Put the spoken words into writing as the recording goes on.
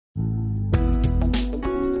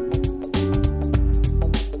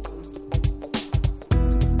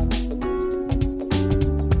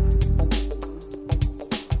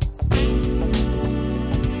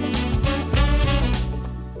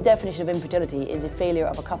definition of infertility is a failure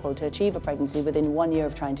of a couple to achieve a pregnancy within 1 year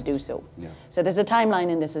of trying to do so. Yeah. So there's a timeline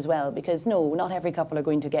in this as well, because no, not every couple are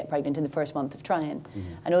going to get pregnant in the first month of trying.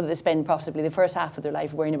 I know that they spend possibly the first half of their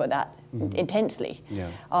life worrying about that intensely. Yeah.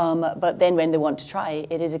 But then when they want to try,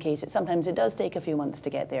 it is a case that sometimes it does take a few months to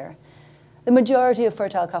get there. The majority of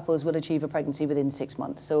fertile couples will achieve a pregnancy within 6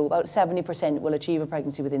 months. So about 70% will achieve a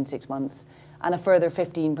pregnancy within 6 months, and a further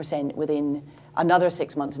 15% within another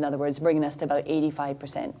 6 months, in other words, bringing us to about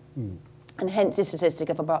 85%. And hence the statistic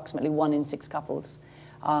of approximately 1 in 6 couples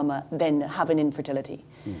then having infertility.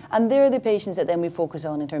 And they're the patients that then we focus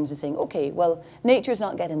on in terms of saying, okay, well, nature's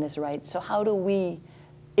not getting this right, so how do we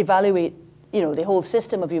evaluate the whole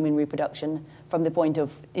system of human reproduction from the point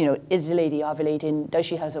of, is the lady ovulating? Does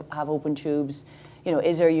she have open tubes?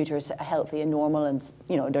 Is her uterus healthy and normal? And,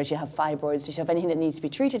 does she have fibroids? Does she have anything that needs to be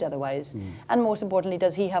treated otherwise? And most importantly,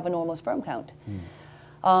 does he have a normal sperm count?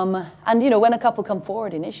 And when a couple come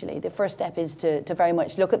forward initially, the first step is to very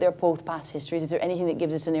much look at their both past histories. Is there anything that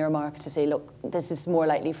gives us an earmark to say, look, this is more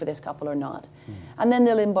likely for this couple or not? And then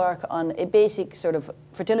they'll embark on a basic sort of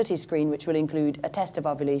fertility screen, which will include a test of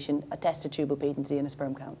ovulation, a test of tubal patency, and a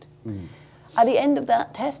sperm count. At the end of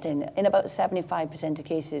that testing, in about 75% of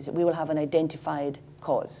cases, we will have an identified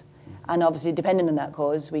cause. And obviously, depending on that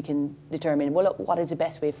cause, we can determine, well, look, what is the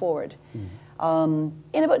best way forward? In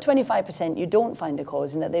about 25%, you don't find a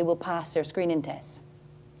cause and that they will pass their screening tests.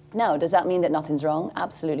 Now, does that mean that nothing's wrong?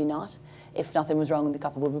 Absolutely not. If nothing was wrong, the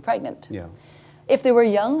couple would be pregnant. Yeah. If they were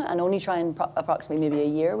young and only trying approximately maybe a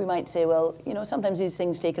year, we might say, well, sometimes these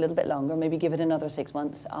things take a little bit longer, maybe give it another 6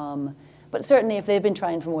 months. But certainly if they've been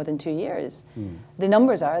trying for more than 2 years, the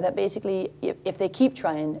numbers are that basically if they keep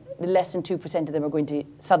trying, less than 2% of them are going to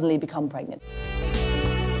suddenly become pregnant.